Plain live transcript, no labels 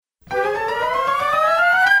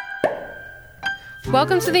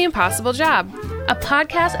Welcome to The Impossible Job, a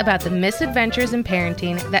podcast about the misadventures in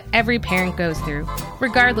parenting that every parent goes through,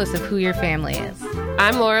 regardless of who your family is.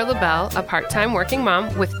 I'm Laura LaBelle, a part-time working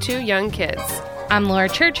mom with 2 young kids. I'm Laura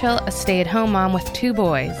Churchill, a stay-at-home mom with 2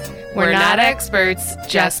 boys. We're not experts,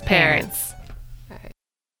 just parents. All right.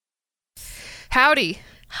 Howdy.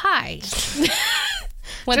 Hi.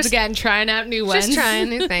 Once again, trying out new ones. Just trying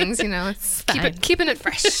new things, you know. It's keeping it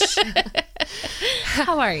fresh.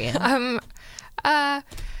 How are you?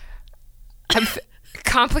 I'm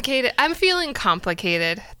complicated. I'm feeling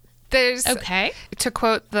complicated. There's okay. To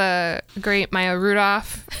quote the great Maya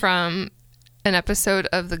Rudolph from an episode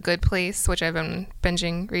of The Good Place, which I've been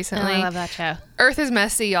binging recently. Oh, I love that show. Earth is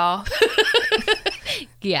messy, y'all.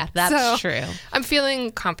 Yeah, that's true. I'm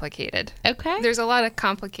feeling complicated. Okay. There's a lot of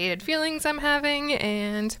complicated feelings I'm having,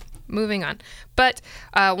 and moving on. But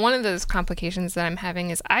one of those complications that I'm having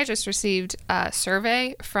is I just received a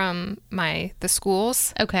survey from the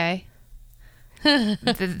schools. Okay.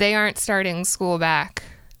 They aren't starting school back.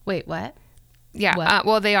 Wait, what? Yeah. What?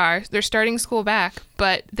 Well, they are. They're starting school back,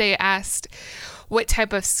 but they asked what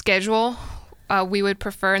type of schedule we would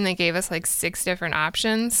prefer, and they gave us like 6 different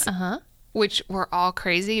options, which were all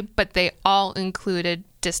crazy, but they all included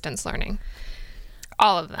distance learning.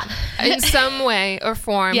 All of them. In some way or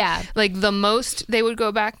form. Yeah. Like the most they would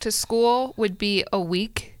go back to school would be a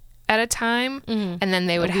week at a time, and then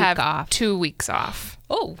they would have off. 2 weeks off.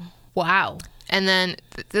 Oh, wow. And then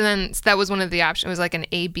that was one of the options. It was like an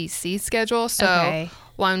ABC schedule. So Okay.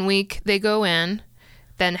 1 week they go in,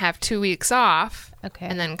 then have 2 weeks off, Okay.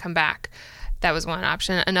 and then come back. That was one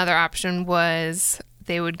option. Another option was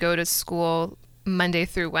they would go to school Monday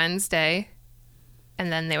through Wednesday,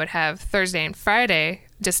 and then they would have Thursday and Friday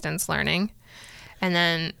distance learning. And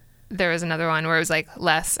then there was another one where it was like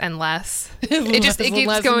less and less. It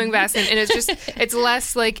keeps going fast, and it's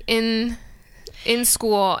less like in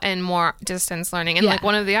school and more distance learning. And like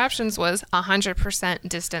one of the options was 100%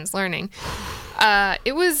 distance learning.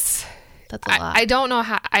 It was, That's a lot. I don't know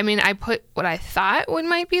how, I mean, I put what I thought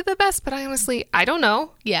might be the best, but I don't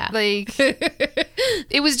know. Yeah. Like,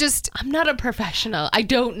 it was just, I'm not a professional. I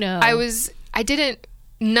don't know.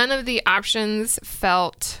 none of the options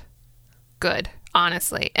felt good,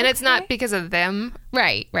 honestly. And it's not because of them.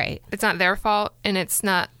 Right. It's not their fault, and it's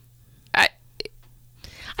not, I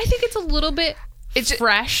think it's a little bit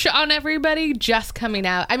fresh on everybody just coming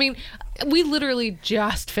out. I mean, we literally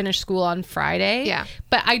just finished school on Friday. Yeah.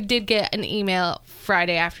 But I did get an email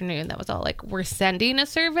Friday afternoon that was all like, we're sending a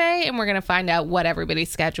survey and we're going to find out what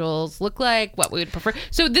everybody's schedules look like, what we would prefer.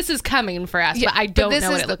 So this is coming for us, but I don't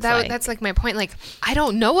know what it looks like. That's like my point. Like, I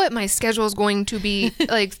don't know what my schedule is going to be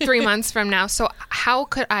like 3 months from now. So how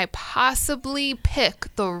could I possibly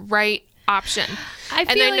pick the right option? I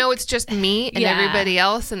know it's just me and everybody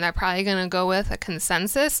else, and they're probably going to go with a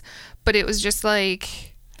consensus, but it was just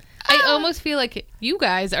like, I almost feel like you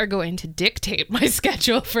guys are going to dictate my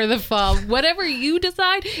schedule for the fall. Whatever you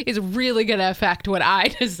decide is really going to affect what I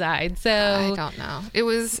decide. So I don't know. It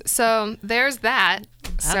was, so there's that.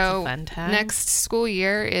 That's a fun time. Next school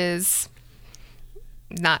year is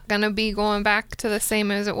not going to be going back to the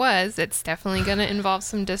same as it was. It's definitely going to involve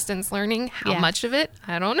some distance learning. How much of it?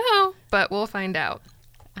 I don't know, but we'll find out.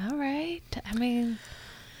 All right. I mean,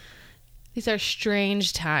 these are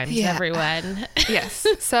strange times, everyone. Yes.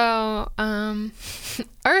 So,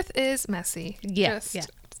 Earth is messy. Yes.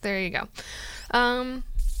 There you go.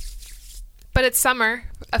 But it's summer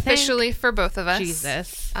officially for both of us.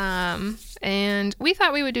 Jesus. And we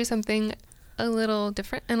thought we would do something a little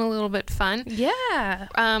different and a little bit fun. Yeah.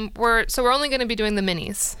 We're only going to be doing the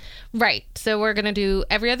minis. Right. So we're going to do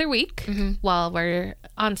every other week while we're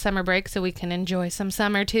on summer break so we can enjoy some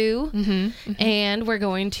summer too. And we're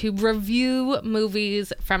going to review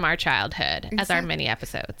movies from our childhood as our mini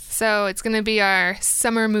episodes. So it's going to be our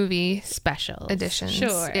summer movie special editions.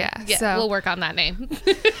 Sure. Yeah. So we'll work on that name.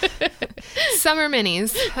 Summer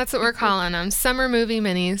minis. That's what we're calling them. Summer movie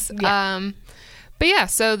minis. Yeah. But yeah,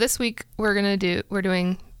 so this week we're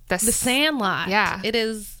doing The Sandlot. Yeah. It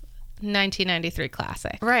is 1993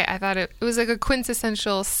 classic. Right. I thought it was like a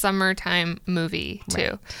quintessential summertime movie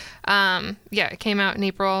too. Right. It came out in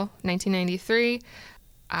April 1993.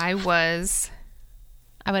 I would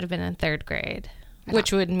have been in 3rd grade,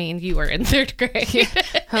 which would mean you were in 3rd grade.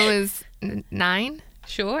 I was 9.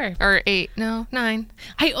 Sure. Or 8. No, 9.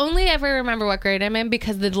 I only ever remember what grade I'm in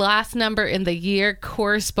because the last number in the year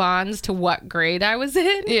corresponds to what grade I was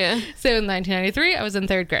in. Yeah. So in 1993, I was in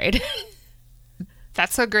 3rd grade.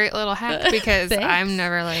 That's a great little hack because I'm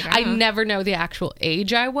never like... I never know the actual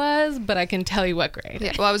age I was, but I can tell you what grade.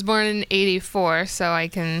 Yeah, well, I was born in 84, so I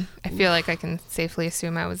feel like I can safely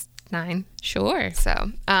assume I was 9. Sure.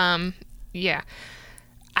 So, yeah.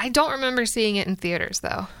 I don't remember seeing it in theaters,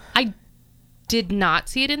 though. I did not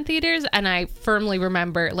see it in theaters, and I firmly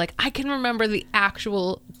remember, like, I can remember the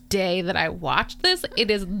actual day that I watched this. It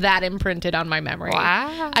is that imprinted on my memory.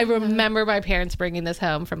 Wow. I remember my parents bringing this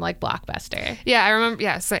home from, like, Blockbuster. Yeah, I remember.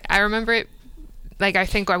 Yeah, so I remember it. Like, I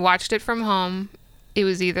think I watched it from home. It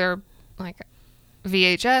was either like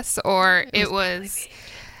VHS or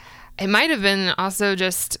it might have been also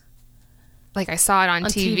just like I saw it on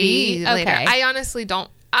TV later. Okay. I honestly don't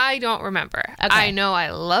remember. Okay. I know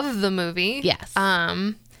I love the movie. Yes.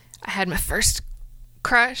 I had my first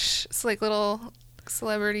crush. It's like little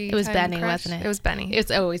celebrity. It was kind Benny, crush. wasn't it? It was Benny.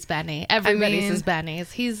 It's always Benny. Everybody says Benny.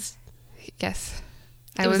 He's... Yes.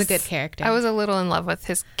 It was a good character. I was a little in love with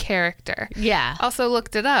his character. Yeah. Also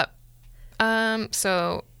looked it up.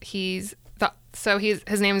 So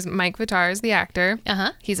his name is Mike Vittar, is the actor.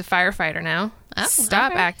 Uh-huh. He's a firefighter now. Oh,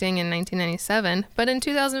 Stopped okay. acting in 1997, but in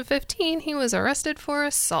 2015 he was arrested for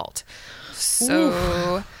assault.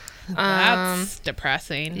 So That's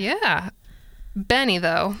depressing. yeah. Benny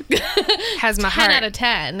though has my 10 heart. out of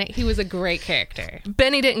 10. He was a great character.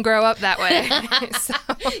 Benny didn't grow up that way. So,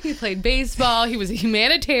 He played baseball. He was a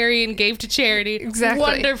humanitarian, gave to charity. Exactly.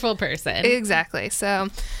 Wonderful person. exactly. So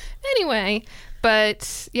anyway,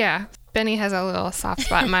 but yeah, Benny has a little soft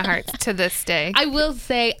spot in my heart to this day. I will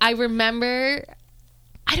say, I remember,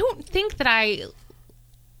 I don't think that I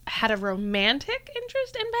had a romantic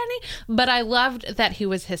interest in Benny, but I loved that he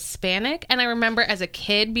was Hispanic. And I remember as a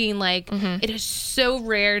kid being like, it is so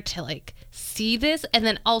rare to like see this. And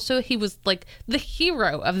then also he was like the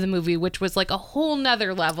hero of the movie, which was like a whole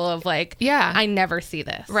nother level of like, Yeah. I never see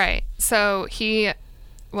this. Right. So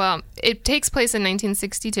it takes place in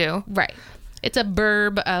 1962. Right. It's a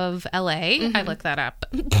burb of LA. I looked that up.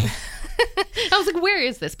 I was like, where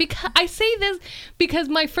is this? Because I say this because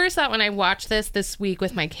my first thought when I watched this week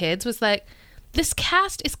with my kids was like, this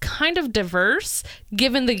cast is kind of diverse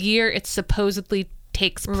given the year it supposedly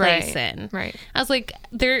takes place in. Right. I was like,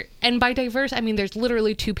 and by diverse, I mean there's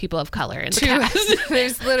literally 2 people of color in the cast.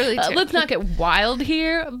 There's literally 2. Let's not get wild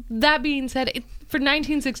here. That being said, for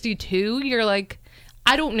 1962, you're like,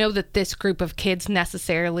 I don't know that this group of kids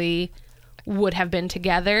necessarily would have been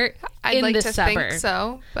together I'd in like this to suburb. think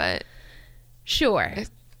so, but Sure.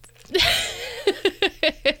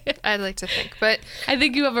 I'd like to think, but I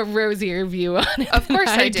think you have a rosier view on it. of course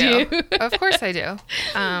than I do. Of course I do.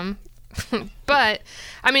 But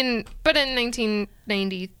I mean, but in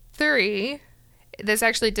 1993, this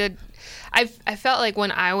actually did. I felt like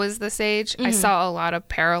when I was this age, I saw a lot of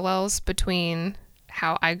parallels between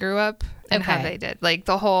how I grew up and how Okay. they did. Like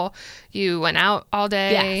the whole, you went out all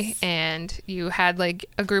day Yes. and you had like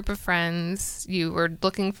a group of friends. You were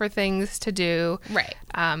looking for things to do. Right.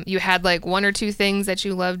 You had like 1 or 2 things that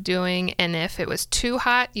you loved doing, and if it was too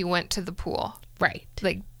hot, you went to the pool. Right.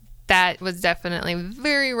 Like that was definitely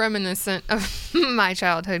very reminiscent of my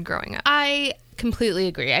childhood growing up. I completely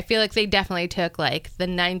agree. I feel like they definitely took like the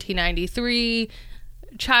 1993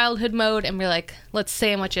 childhood mode and we're like, let's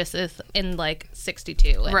sandwich this in like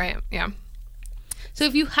 62. And Right. Yeah. So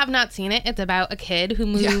if you have not seen it, it's about a kid who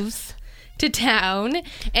moves to town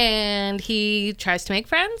and he tries to make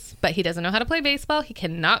friends, but he doesn't know how to play baseball. He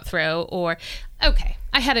cannot throw okay.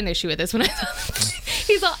 I had an issue with this when I saw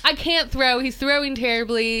he's all, I can't throw. He's throwing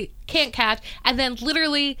terribly, can't catch. And then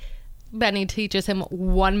literally Benny teaches him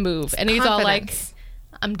one move and he's all like, Confidence.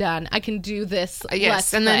 I'm done. I can do this. Yes,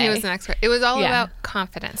 Let's and then he play. was an expert. It was all Yeah. about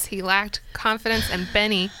confidence. He lacked confidence, and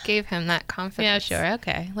Benny gave him that confidence. Yeah, sure.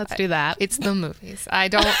 Okay. Let's do that. It's the movies. I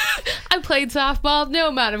don't. I played softball. No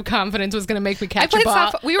amount of confidence was going to make me catch I played a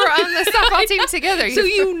ball. softball. We were on the softball team together. So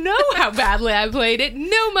you know how badly I played it.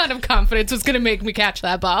 No amount of confidence was going to make me catch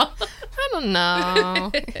that ball. I don't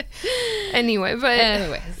know. Anyway, but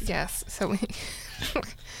Anyways. yes. So we.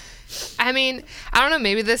 I mean, I don't know.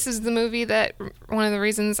 Maybe this is the movie that one of the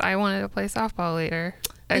reasons I wanted to play softball later,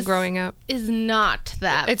 growing up. Is not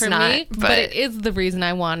that It's for not, me, but but- it is the reason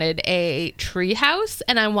I wanted a tree house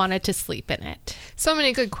and I wanted to sleep in it. So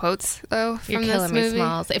many good quotes, though, from You're this killing movie. me,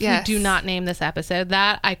 Smalls. If Yes. you do not name this episode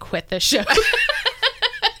that, I quit the show.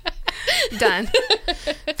 Done.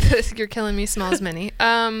 You're killing me, Smalls Mini.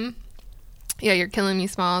 Yeah, you're killing me,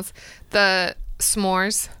 Smalls. The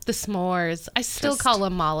s'mores, The s'mores. I still Just- call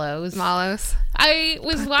them mallows. Mallows, I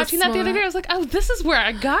was watching that the other s'more. day. I was like, oh, this is where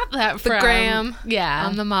I got that the from. graham, Yeah.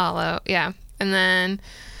 on the mallow, yeah. And then,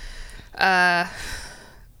 I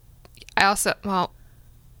also,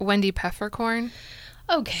 Wendy Peppercorn.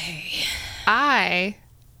 Okay. I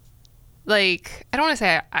don't want to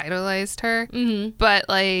say I idolized her, but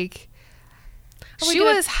like, Are we she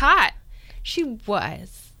gonna- was hot. She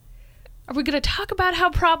was. Are we going to talk about how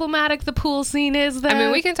problematic the pool scene is, though? I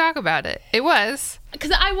mean, we can talk about it. It was.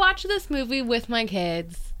 Because I watched this movie with my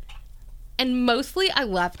kids, and mostly I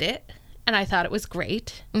loved it, and I thought it was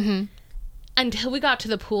great. Mm-hmm. Until we got to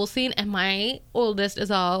the pool scene, and my oldest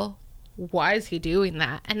is all, why is he doing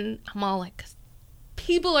that? And I'm all like,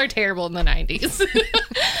 people are terrible in the 90s.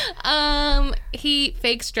 He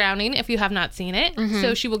fakes drowning, if you have not seen it. Mm-hmm.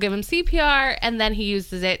 So she will give him CPR, and then he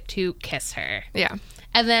uses it to kiss her. Yeah.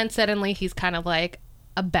 And then suddenly he's kind of like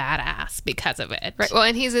a badass because of it. Right. Well,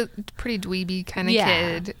 and he's a pretty dweeby kind of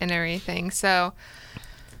kid and everything. So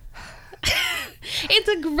it's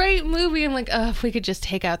a great movie. I'm like, oh, if we could just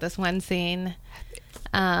take out this one scene.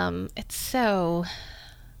 It's so...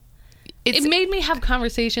 It made me have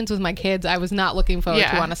conversations with my kids I was not looking forward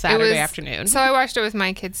to on a Saturday afternoon. So I watched it with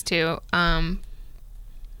my kids too.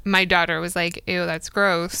 My daughter was like, ew, that's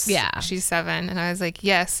gross. Yeah. She's 7. And I was like,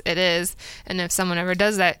 yes, it is. And if someone ever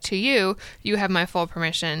does that to you, you have my full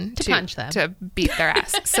permission to punch them. To beat their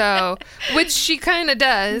ass. So, which she kind of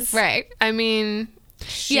does. Right. I mean...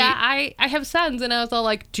 I have sons, and I was all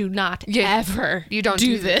like, do not ever you don't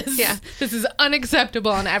do this. Yeah. This is unacceptable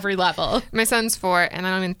on every level. My son's 4, and I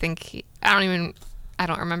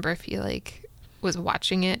don't remember if he like was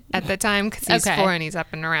watching it at the time, because he's 4 and he's up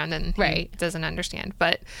and around and he doesn't understand.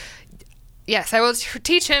 But yes, I will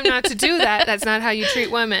teach him not to do that. That's not how you treat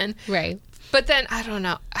women. Right. But then, I don't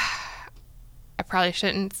know. I probably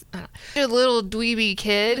shouldn't. A little dweeby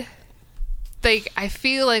kid, like, I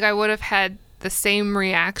feel like I would have had the same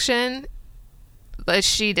reaction as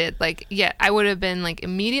she did. Like, yeah, I would have been like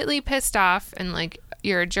immediately pissed off and like,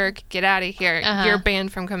 you're a jerk, get out of here. You're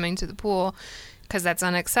banned from coming to the pool because that's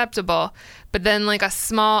unacceptable. But then like a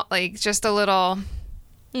small, like just a little,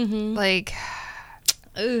 like,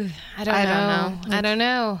 ooh, I don't know. I don't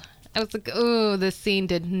know. I was like, ooh, this scene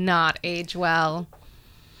did not age well.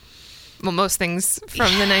 Well, most things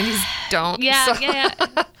from the 90s don't. Yeah.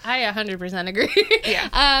 I 100% agree.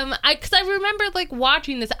 Yeah. Because I remember like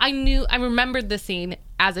watching this. I remembered the scene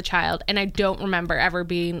as a child, and I don't remember ever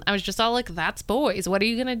being. I was just all like, "That's boys. What are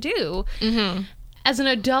you gonna do?" Mm-hmm. As an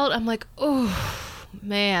adult, I'm like, "Oh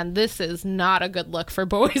man, this is not a good look for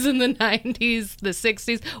boys in the 90s, the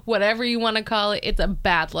 60s, whatever you want to call it. It's a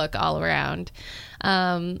bad look all around."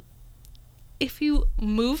 If you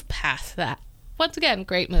move past that, once again,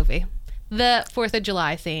 great movie. The 4th of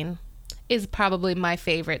July scene is probably my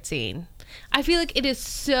favorite scene. I feel like it is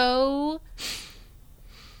so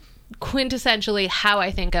quintessentially how I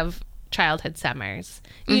think of childhood summers.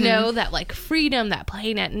 You know, that like freedom, that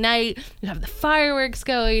playing at night, you have the fireworks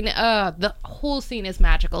going. The whole scene is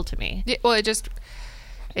magical to me. Yeah, well, it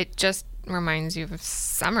just reminds you of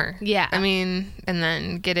summer. Yeah. I mean, and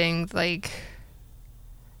then getting like,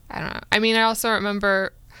 I don't know. I mean, I also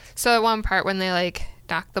remember, so at one part when they like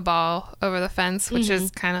knock the ball over the fence, which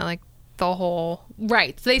is kind of like the whole...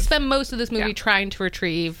 Right. So they spend most of this movie trying to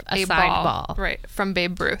retrieve a signed ball. Right. From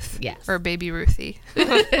Babe Ruth. Yes. Or Baby Ruthie.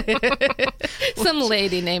 Some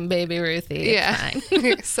lady named Baby Ruthie. It's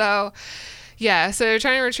fine. So they're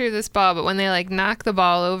trying to retrieve this ball, but when they like knock the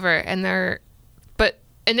ball over but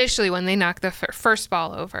initially when they knock the first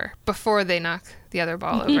ball over, before they knock the other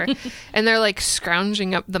ball over, and they're like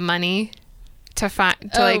scrounging up the money to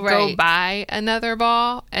go buy another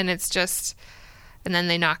ball, and it's just, and then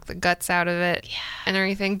they knock the guts out of it and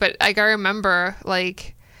everything. But like, I remember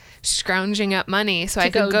like scrounging up money so I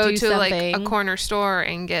could go to like a corner store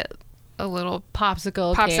and get a little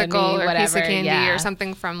popsicle candy, or whatever, piece of candy or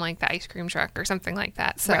something from like the ice cream truck or something like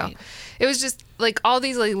that. So it was just like all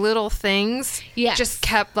these like little things just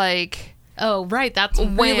kept like, oh right, that's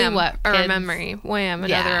really what a memory,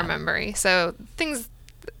 another memory. So things.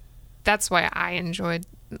 That's why I enjoyed,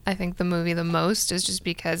 I think, the movie the most, is just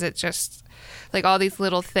because it just, like, all these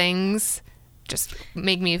little things just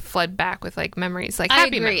make me flood back with, like, memories, like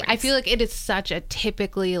happy memories. I feel like it is such a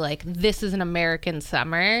typically, like, this is an American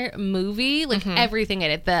summer movie. Like, everything in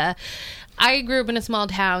it. I grew up in a small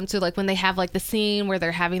town, so, like, when they have, like, the scene where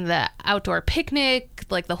they're having the outdoor picnic,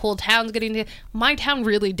 like, the whole town's getting to... My town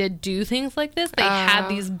really did do things like this. They had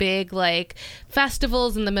these big, like,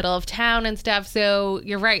 festivals in the middle of town and stuff, so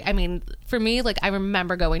you're right. I mean, for me, like, I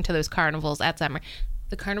remember going to those carnivals at summer.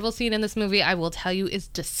 The carnival scene in this movie, I will tell you, is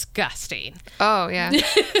disgusting. Oh, yeah.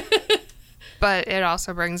 But it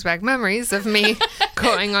also brings back memories of me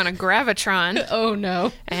going on a Gravitron. Oh,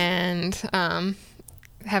 no. And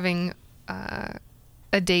having...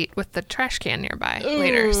 a date with the trash can nearby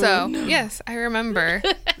later. So, yes, I remember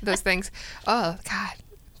those things. Oh, God.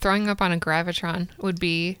 Throwing up on a Gravitron would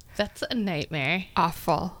be... That's a nightmare.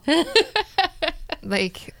 Awful.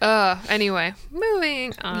 Like, anyway,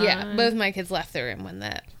 moving on. Yeah, both my kids left the room when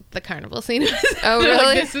that the carnival scene. Oh,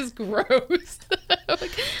 really? This is gross.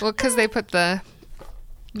 Well, because they put the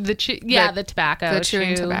tobacco. The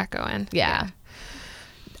chewing tobacco in. Yeah.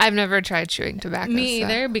 I've never tried chewing tobacco. Me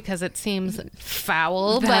either, because it seems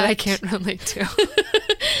foul. That but I can't relate to.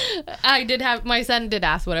 my son did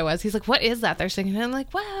ask what it was. He's like, what is that they're singing? And I'm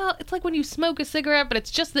like, well, it's like when you smoke a cigarette, but it's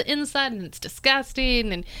just the inside and it's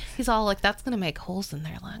disgusting. And he's all like, that's going to make holes in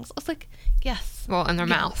their lungs. I was like, yes. Well, in their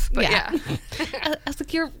mouth, but yeah. I was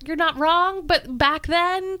like, you're not wrong, but back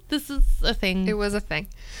then, this is a thing. It was a thing.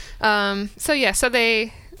 So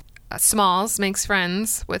they... Smalls makes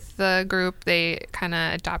friends with the group. They kind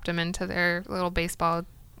of adopt him into their little baseball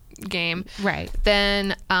game. Right.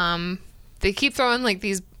 Then they keep throwing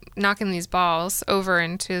knocking these balls over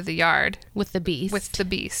into the yard. With the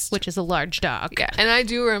beast. Which is a large dog. Yeah. And I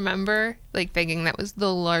do remember thinking that was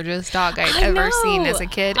the largest dog I'd ever seen as a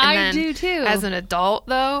kid. And I do too. As an adult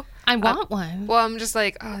though. I want one. Well, I'm just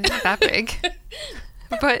like, oh, they're not that big.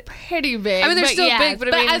 But pretty big. I mean, they're still big,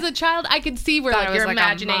 but as a child, I could see where your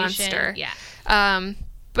imagination. A monster. Yeah.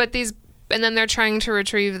 But and then they're trying to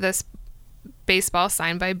retrieve this baseball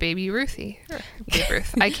signed by Baby Ruthie. Babe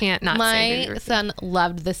Ruth. I can't not say Baby My Ruthie. son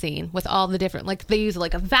loved the scene with all the different, they use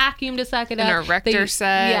a vacuum to suck it up. An erector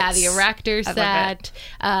set. Yeah, the erector set.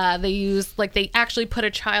 They use, they actually put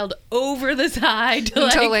a child over the side to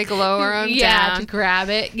lower him down. to grab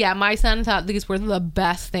it. Yeah, my son thought these were the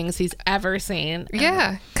best things he's ever seen.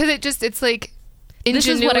 Yeah, because it's like This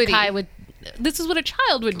ingenuity. This is what a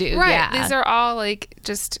child would do. Right. Yeah. These are all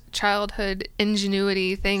just childhood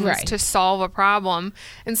ingenuity things Right. to solve a problem.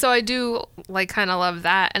 And so I do kind of love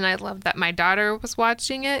that. And I love that my daughter was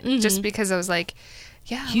watching it just because I was like,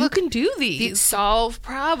 yeah, you look, can do these. Solve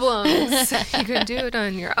problems. You can do it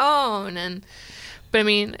on your own. But I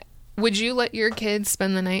mean, would you let your kids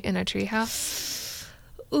spend the night in a treehouse?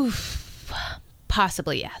 Oof.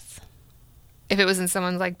 Possibly, yes. If it was in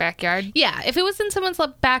someone's backyard? Yeah, if it was in someone's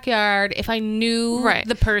backyard, if I knew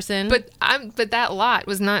the person. But that lot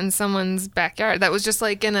was not in someone's backyard. That was just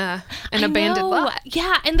in an abandoned lot.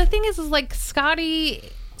 Yeah, and the thing is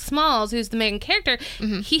Scotty Smalls, who's the main character,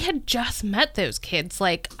 he had just met those kids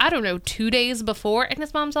 2 days before, and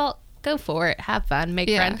his mom's all, go for it, have fun, make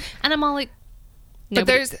friends. And I'm all like,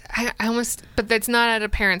 nobody. But that's not at a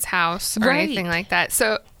parent's house or anything like that.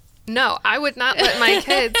 So no, I would not let my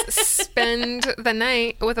kids spend the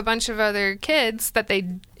night with a bunch of other kids that they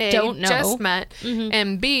don't know, just met,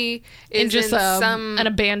 and B is in an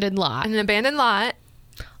abandoned lot. An abandoned lot.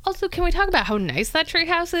 Also, can we talk about how nice that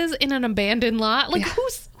treehouse is in an abandoned lot?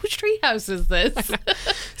 Whose treehouse is this?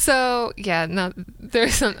 So yeah, no,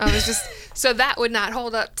 there's some. I was just so that would not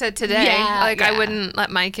hold up to today. I wouldn't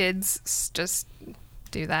let my kids just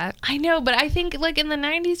do that. I know, but I think in the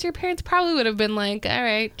 90s your parents probably would have been like, all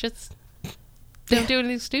right, just don't do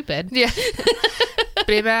anything stupid. Yeah.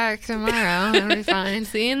 Be back tomorrow. That'll be fine.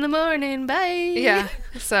 See you in the morning. Bye. Yeah.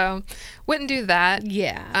 So wouldn't do that.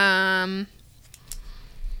 Yeah. I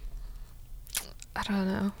don't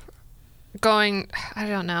know. I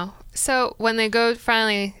don't know. So when they go,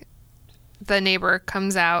 finally the neighbor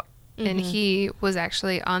comes out and he was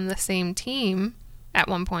actually on the same team at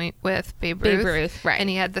one point with Babe Ruth. Right. And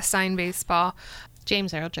he had the signed baseball.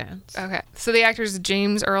 James Earl Jones. Okay. So the actor's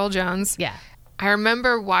James Earl Jones. Yeah. I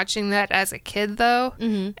remember watching that as a kid, though,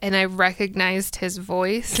 and I recognized his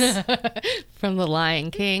voice. From The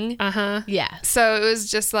Lion King. Uh-huh. Yeah. So it was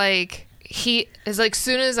just he is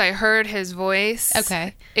soon as I heard his voice.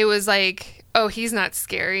 Okay. It was oh, he's not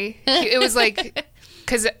scary. It was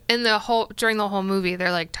because during the whole movie,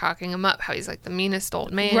 they're talking him up, how he's the meanest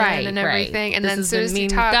old man and everything. And then as soon as he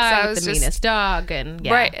talks, I was the meanest dog, and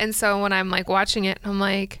right. And so when I'm watching it, I'm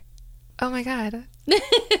like, oh my God,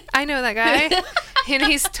 I know that guy, and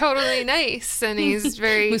he's totally nice, and he's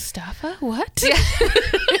very Mustafa. What?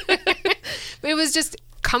 Yeah. It was just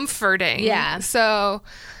comforting. Yeah. So.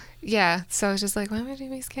 Yeah, so I was just why would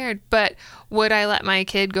you be scared? But would I let my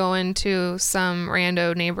kid go into some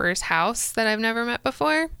rando neighbor's house that I've never met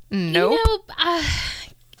before? Nope. I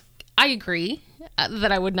agree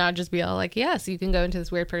that I would not just be all yes, you can go into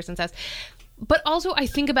this weird person's house. But also I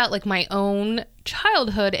think about my own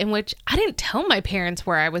childhood in which I didn't tell my parents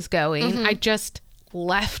where I was going. I just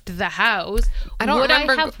left the house. I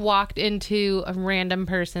have walked into a random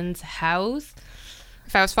person's house?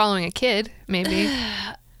 If I was following a kid, maybe.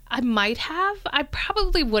 I might have. I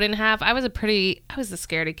probably wouldn't have. I was a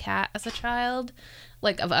scaredy cat as a child,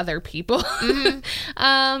 of other people.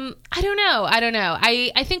 I don't know.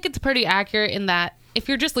 I think it's pretty accurate in that if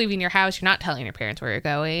you're just leaving your house, you're not telling your parents where you're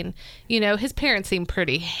going. You know, his parents seem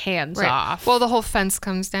pretty hands off. Well, the whole fence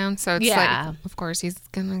comes down, so it's like, of course he's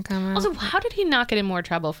gonna come out. Also, how did he not get in more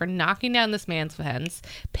trouble for knocking down this man's fence,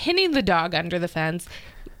 pinning the dog under the fence,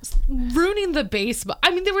 ruining the baseball?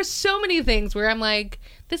 I mean, there were so many things where I'm like,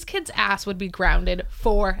 this kid's ass would be grounded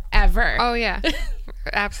forever. Oh, yeah.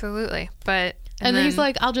 Absolutely. But... And then he's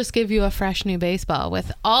like, I'll just give you a fresh new baseball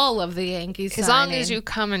with all of the Yankees as long as you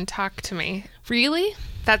come and talk to me. Really?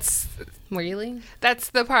 That's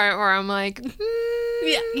the part where I'm like,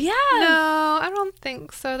 yeah. No, I don't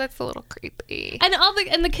think so. That's a little creepy.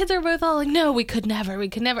 And the kids are both all like, no, we could never.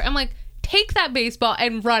 I'm like, take that baseball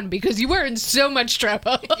and run because you were in so much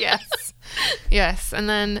trouble. Yes. And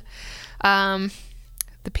then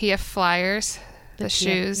the PF Flyers, the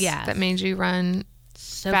shoes that made you run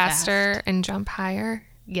so faster and jump higher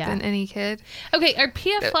than any kid. Okay, are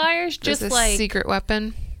PF Flyers just like secret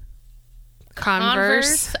weapon?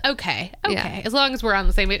 Converse. Okay. Yeah. As long as we're on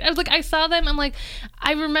the same page. I was like, I saw them. I'm like,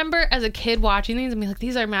 I remember as a kid watching these and being like,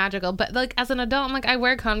 these are magical. But like as an adult, I'm like, I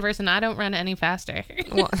wear Converse and I don't run any faster.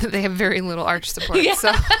 Well, they have very little arch support. Yeah.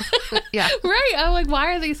 So yeah. Right. I'm like,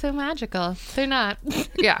 why are they so magical? They're not.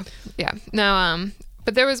 Yeah. No.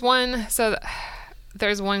 But there was one. So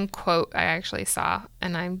there's one quote I actually saw,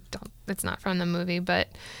 and it's not from the movie, but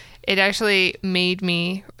it actually made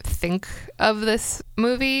me think of this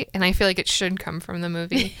movie, and I feel like it should come from the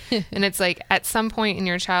movie. And it's like, at some point in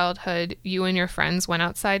your childhood, you and your friends went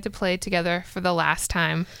outside to play together for the last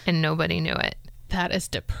time, and nobody knew it. That is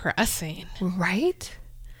depressing. Right?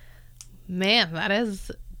 Man, that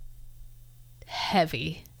is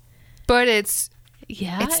heavy. But it's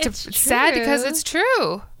sad because it's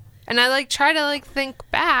true. And I like try to like think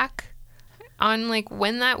back on like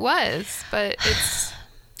when that was, but it's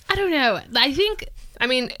I don't know. I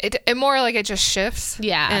mean, it more like it just shifts,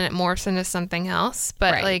 and it morphs into something else.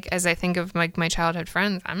 But like as I think of like my childhood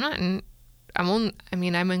friends, I'm in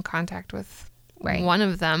contact with one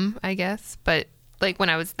of them, I guess. But like when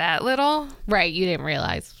I was that little, you didn't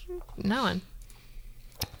realize. No one.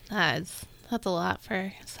 That's a lot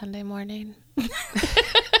for Sunday morning.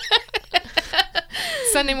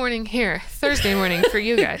 Sunday morning here, Thursday morning for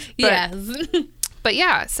you guys. But, yes. But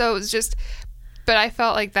yeah, so it was just, but I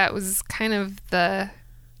felt like that was kind of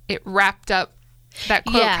it wrapped up, that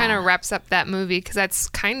quote kind of wraps up that movie, because that's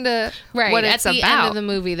kind of what it's about. At the end of the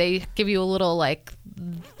movie, they give you a little, like,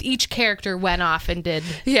 each character went off and did.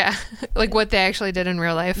 Yeah, like what they actually did in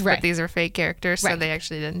real life, but these are fake characters, so they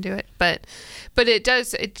actually didn't do it. But it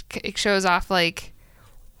does, it shows off, like,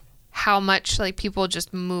 how much like people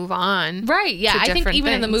just move on. Right. Yeah. I think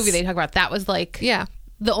even in the movie they talk about that was like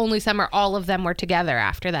the only summer all of them were together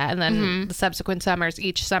after that. And then the subsequent summers,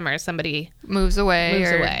 each summer somebody moves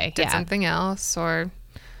away, did something else, or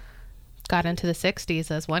got into the 60s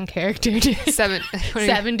as one character did.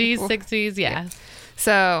 70s, 60s. Yeah.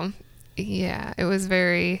 So yeah, it was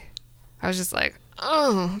very, I was just like,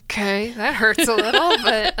 oh, okay, that hurts a little,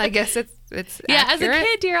 but I guess it's accurate. As a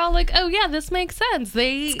kid you're all like, oh yeah, this makes sense.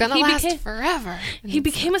 It's gonna last forever. He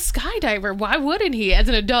became a skydiver. Why wouldn't he? As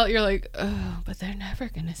an adult you're like, oh, but they're never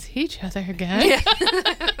gonna see each other again. Yeah.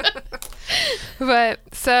 But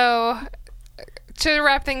so to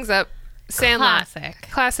wrap things up, Sandlot,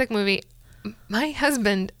 classic movie. My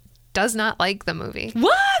husband does not like the movie.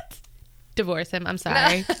 What? Divorce him. I'm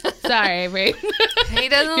sorry. Sorry, Avery. He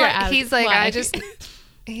doesn't like, he's like,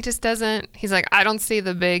 he just doesn't, he's like, I don't see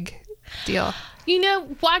the big deal. You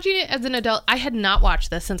know, watching it as an adult, I had not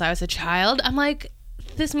watched this since I was a child. I'm like,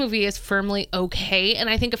 this movie is firmly okay. And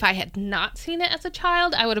I think if I had not seen it as a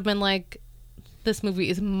child, I would have been like, this movie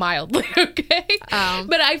is mildly okay.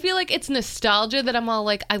 But I feel like it's nostalgia that I'm all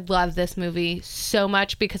like, I love this movie so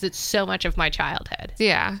much because it's so much of my childhood.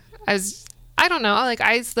 Yeah. I don't know. Like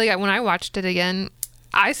when I watched it again,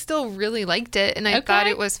 I still really liked it, and I thought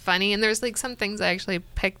it was funny. And there's like some things I actually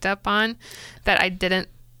picked up on that I didn't.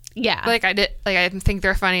 Yeah. Like I think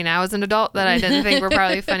they're funny now as an adult that I didn't think were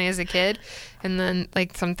probably funny as a kid. And then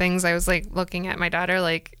like some things I was like looking at my daughter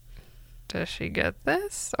like, does she get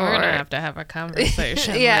this? Or we're gonna have to have a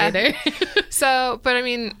conversation later. So, but I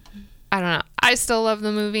mean, I don't know. I still love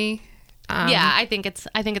the movie. I think it's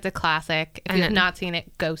a classic. If you've not seen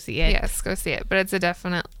it, go see it. Yes, go see it. But it's a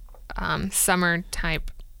definite summer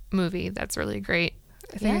type movie that's really great.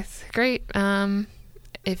 I think it's great.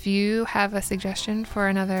 If you have a suggestion for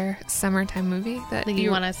another summertime movie that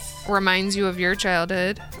you want reminds you of your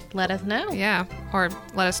childhood, let us know. Yeah, or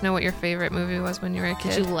let us know what your favorite movie was when you were a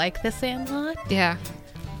kid. Did you like The Sandlot? Yeah.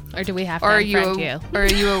 Or do we have to unfriend you? Or are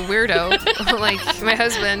you a weirdo like my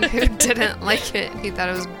husband who didn't like it? He thought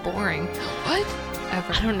it was boring. What?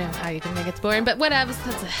 ever. I don't know how you can think it's boring, but whatever.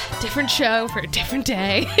 That's a different show for a different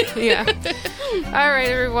day. Yeah. All right,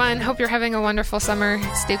 everyone. Hope you're having a wonderful summer.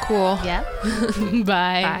 Stay cool. Yeah.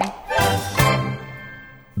 Bye. Bye.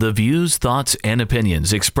 The views, thoughts, and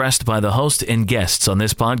opinions expressed by the host and guests on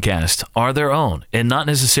this podcast are their own and not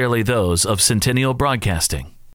necessarily those of Centennial Broadcasting.